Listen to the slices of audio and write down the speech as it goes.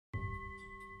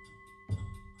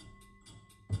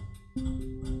Hi,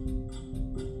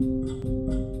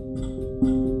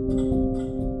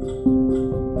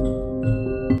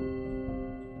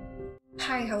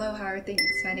 hello, how are things?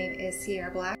 My name is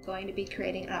Sierra Black. I'm going to be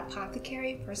creating an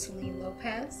Apothecary for Celene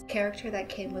Lopez, character that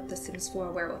came with the Sims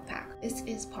 4 Werewolf pack. This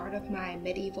is part of my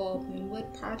medieval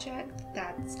moonwood project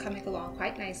that's coming along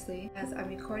quite nicely. As I'm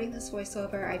recording this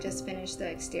voiceover, I just finished the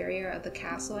exterior of the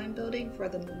castle I'm building for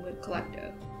the Moonwood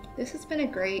Collective. This has been a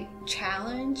great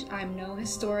challenge. I'm no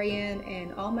historian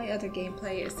and all my other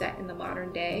gameplay is set in the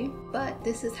modern day, but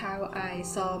this is how I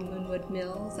saw Moonwood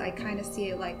Mills. I kind of see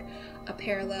it like a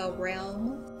parallel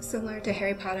realm, similar to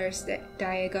Harry Potter's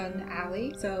Diagon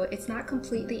Alley. So it's not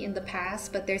completely in the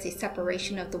past, but there's a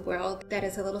separation of the world that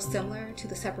is a little similar to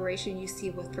the separation you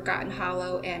see with Forgotten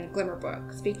Hollow and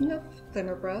Glimmerbrook. Speaking of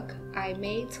Glimmerbrook, I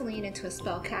made Celene into a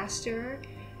spellcaster.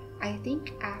 I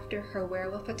think after her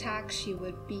werewolf attack, she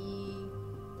would be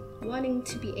wanting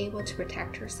to be able to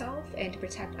protect herself and to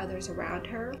protect others around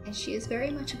her. And she is very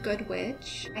much a good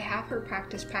witch. I have her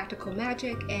practice practical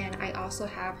magic, and I also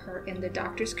have her in the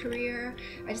doctor's career.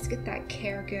 I just get that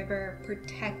caregiver,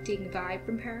 protecting vibe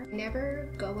from her. I never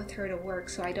go with her to work,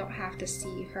 so I don't have to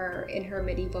see her in her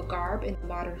medieval garb in the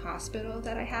modern hospital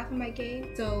that I have in my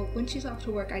game. So when she's off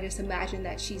to work, I just imagine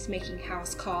that she's making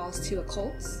house calls to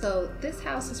occults. So this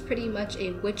house is pretty much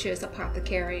a witch's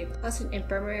apothecary, plus an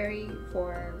infirmary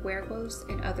for werewolves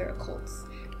and other occults,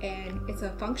 and it's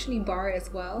a functioning bar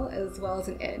as well as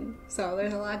an inn, so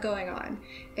there's a lot going on.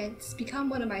 It's become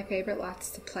one of my favorite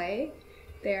lots to play.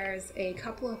 There's a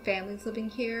couple of families living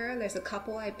here. There's a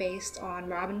couple I based on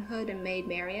Robin Hood and Maid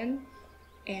Marian,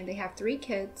 and they have 3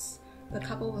 kids. The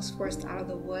couple was forced out of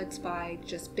the woods by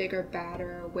just bigger,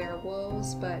 badder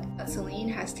werewolves, but Celene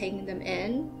has taken them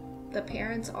in. The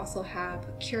parents also have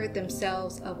cured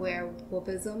themselves of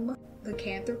werewolfism,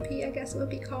 lycanthropy I guess it would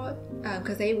be called,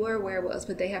 because they were werewolves,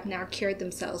 but they have now cured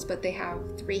themselves, but they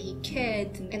have 3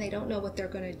 kids, and they don't know what they're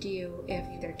going to do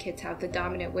if their kids have the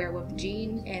dominant werewolf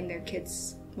gene and their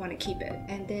kids want to keep it.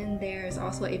 And then there's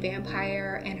also a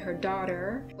vampire and her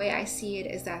daughter. The way I see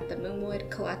it is that the Moonwood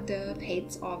Collective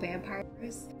hates all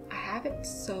vampires. I have it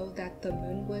so that the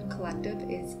Moonwood Collective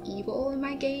is evil in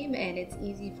my game, and it's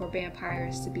easy for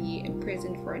vampires to be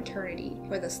imprisoned for eternity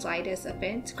for the slightest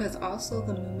offense, because also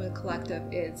the Moonwood Collective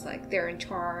is like they're in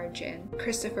charge, and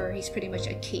Christopher, he's pretty much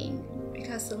a king.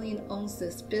 Because Celene owns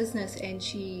this business and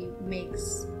she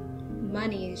makes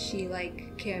money, she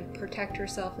like can protect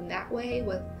herself in that way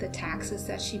with the taxes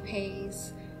that she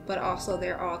pays, but also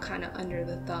they're all kind of under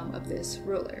the thumb of this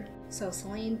ruler. So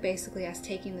Celene basically has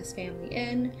taken this family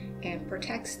in and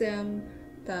protects them.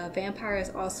 The vampire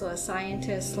is also a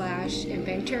scientist slash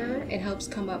inventor and helps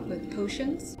come up with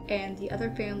potions, and the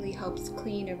other family helps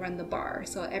clean and run the bar,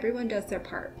 so everyone does their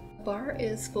part. The bar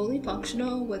is fully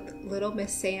functional with Little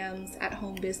Miss Sam's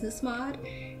at-home business mod.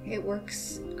 It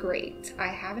works great. I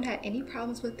haven't had any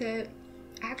problems with it.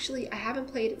 Actually, I haven't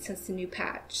played it since the new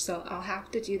patch, so I'll have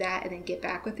to do that and then get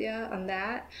back with you on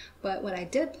that. But when I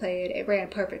did play it, it ran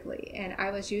perfectly, and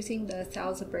I was using the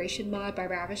Celebration mod by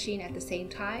Ravishing at the same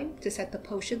time to set the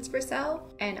potions for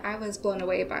sale, and I was blown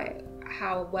away by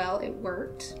how well it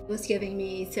worked. It was giving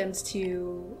me Sims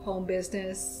 2 home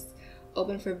business,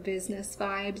 open for business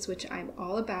vibes, which I'm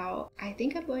all about. I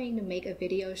think I'm going to make a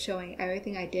video showing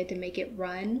everything I did to make it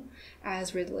run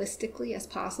as realistically as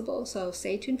possible, so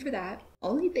stay tuned for that.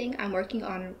 Only thing I'm working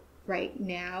on right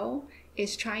now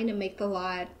is trying to make the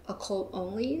lot occult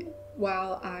only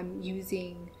while I'm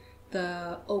using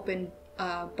the open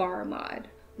bar mod,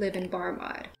 live-in bar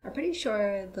mod. I'm pretty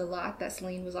sure the lot that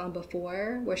Celene was on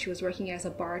before, where she was working as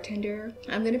a bartender,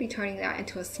 I'm going to be turning that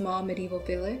into a small medieval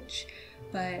village,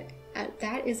 but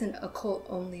that is an occult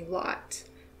only lot.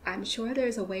 I'm sure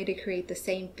there's a way to create the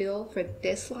same feel for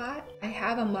this lot. I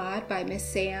have a mod by Miss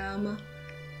Sam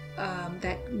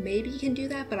that maybe can do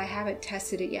that, but I haven't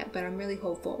tested it yet, but I'm really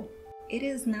hopeful. It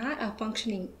is not a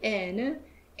functioning inn.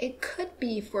 It could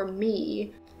be for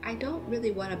me. I don't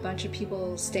really want a bunch of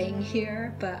people staying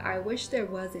here, but I wish there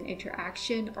was an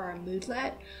interaction or a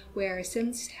moodlet where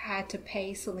Sims had to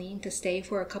pay Celene to stay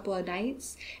for a couple of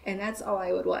nights, and that's all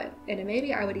I would want. And then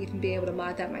maybe I would even be able to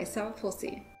mod that myself, we'll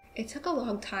see. It took a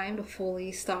long time to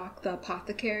fully stock the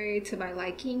apothecary to my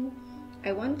liking.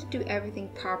 I wanted to do everything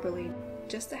properly,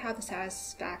 just to have the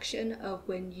satisfaction of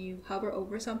when you hover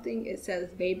over something, it says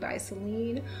made by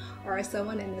Celene or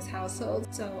someone in this household.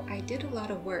 So I did a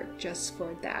lot of work just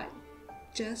for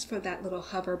that little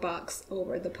hover box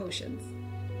over the potions.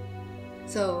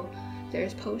 So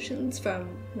There's potions from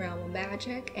Realm of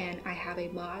Magic, and I have a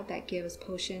mod that gives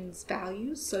potions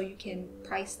values so you can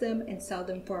price them and sell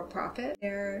them for a profit.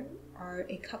 There are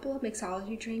a couple of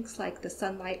mixology drinks like the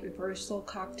Sunlight Reversal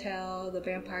cocktail, the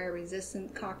Vampire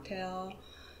Resistant cocktail,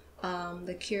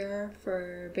 the cure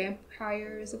for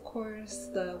vampires, of course,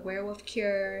 the werewolf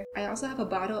cure. I also have a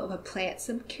bottle of a plant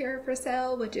sim cure for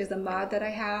sale, which is a mod that I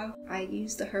have. I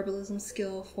use the herbalism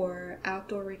skill for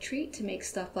outdoor retreat to make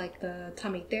stuff like the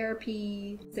tummy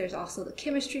therapy. There's also the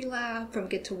chemistry lab from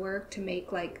Get to Work to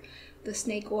make like the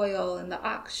snake oil and the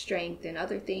ox strength and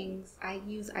other things. I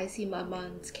use Icy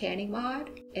Mudmun's canning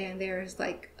mod, and there's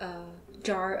like a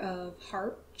jar of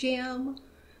harp jam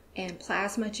and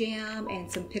plasma jam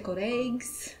and some pickled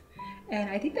eggs, and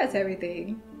I think that's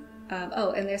everything.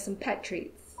 Oh, and there's some pet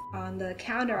treats. On the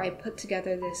counter I put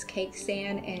together this cake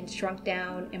stand and shrunk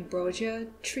down ambrosia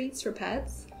treats for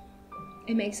pets.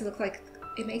 It makes it look like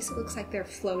they're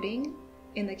floating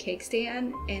in the cake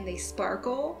stand and they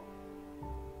sparkle.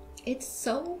 It's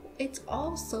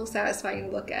all so satisfying to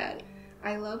look at.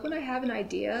 I love when I have an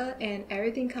idea and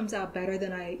everything comes out better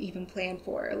than I even planned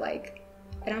for.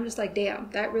 And I'm just like, damn,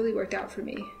 that really worked out for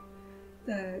me.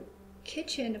 The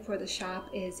kitchen for the shop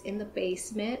is in the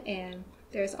basement, and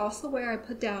there's also where I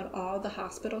put down all the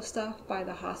hospital stuff by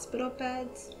the hospital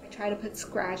beds. I try to put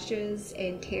scratches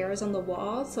and tears on the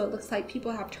walls so it looks like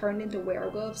people have turned into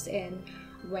werewolves and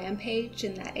rampaged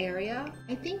in that area.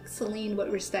 I think Celene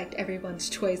would respect everyone's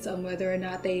choice on whether or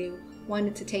not they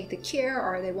wanted to take the cure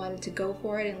or they wanted to go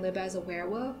for it and live as a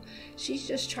werewolf. She's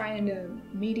just trying to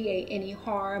mediate any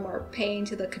harm or pain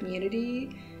to the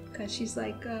community because she's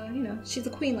like, she's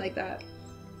a queen like that.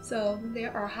 So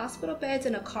there are hospital beds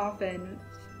and a coffin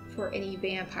for any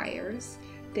vampires.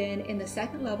 Then in the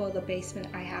second level of the basement,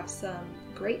 I have some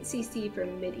great CC for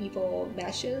medieval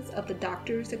meshes of the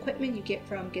doctor's equipment you get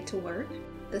from Get to Work.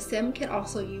 The sim can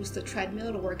also use the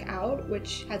treadmill to work out,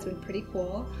 which has been pretty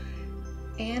cool.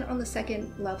 And on the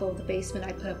second level of the basement,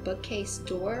 I put a bookcase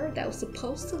door that was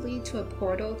supposed to lead to a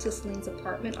portal to Celene's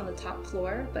apartment on the top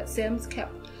floor, but Sims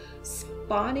kept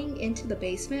spawning into the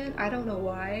basement. I don't know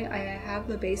why. I have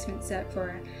the basement set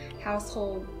for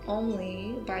household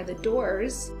only by the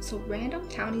doors, so random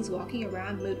townies walking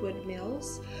around Moonwood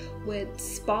Mills would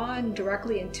spawn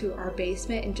directly into our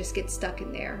basement and just get stuck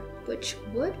in there, which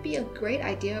would be a great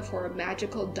idea for a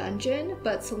magical dungeon,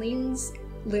 but Celene's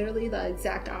literally the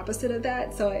exact opposite of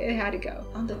that, so it had to go.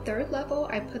 On the third level,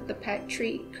 I put the pet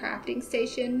treat crafting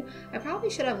station. I probably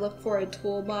should have looked for a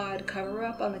tool mod cover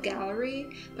up on the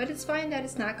gallery, but it's fine that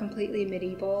it's not completely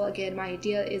medieval. Again, my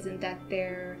idea isn't that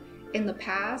they're in the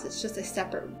past, it's just a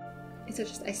separate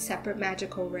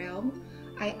magical realm.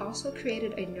 I also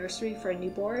created a nursery for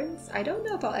newborns. I don't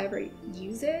know if I'll ever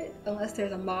use it unless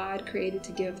there's a mod created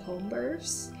to give home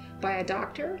births by a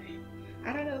doctor.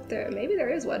 I don't know if maybe there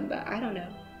is one, but I don't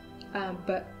know.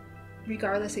 But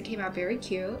regardless, it came out very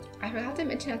cute. I forgot to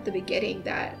mention at the beginning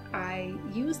that I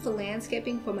used the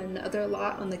landscaping from another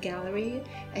lot on the gallery.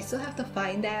 I still have to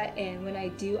find that, and when I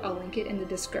do, I'll link it in the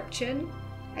description.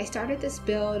 I started this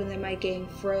build and then my game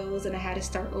froze and I had to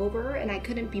start over, and I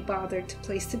couldn't be bothered to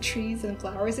place the trees and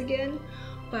flowers again,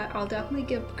 but I'll definitely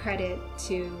give credit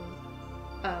to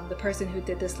the person who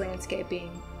did this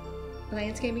landscaping.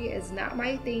 Landscaping is not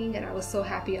my thing, and I was so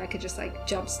happy I could just like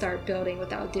jump start building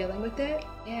without dealing with it.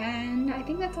 And I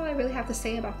think that's all I really have to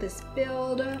say about this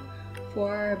build.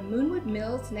 For Moonwood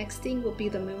Mills, next thing will be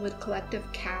the Moonwood Collective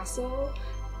Castle,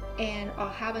 and I'll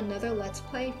have another Let's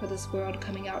Play for this world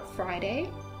coming out Friday.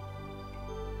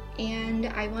 And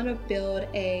I want to build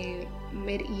a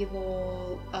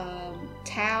medieval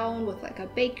town with like a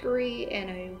bakery and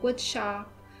a wood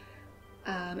shop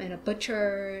and a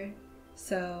butcher.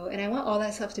 And I want all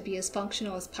that stuff to be as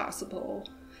functional as possible.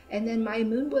 And then my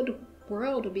Moonwood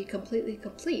world will be completely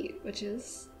complete, which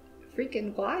is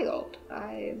freaking wild.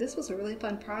 This was a really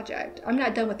fun project. I'm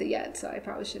not done with it yet, so I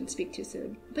probably shouldn't speak too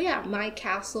soon. But yeah, my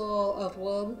Castle of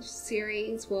Wolves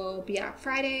series will be out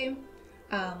Friday.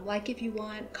 Like if you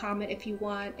want, comment if you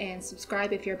want, and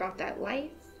subscribe if you're about that life.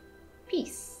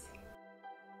 Peace.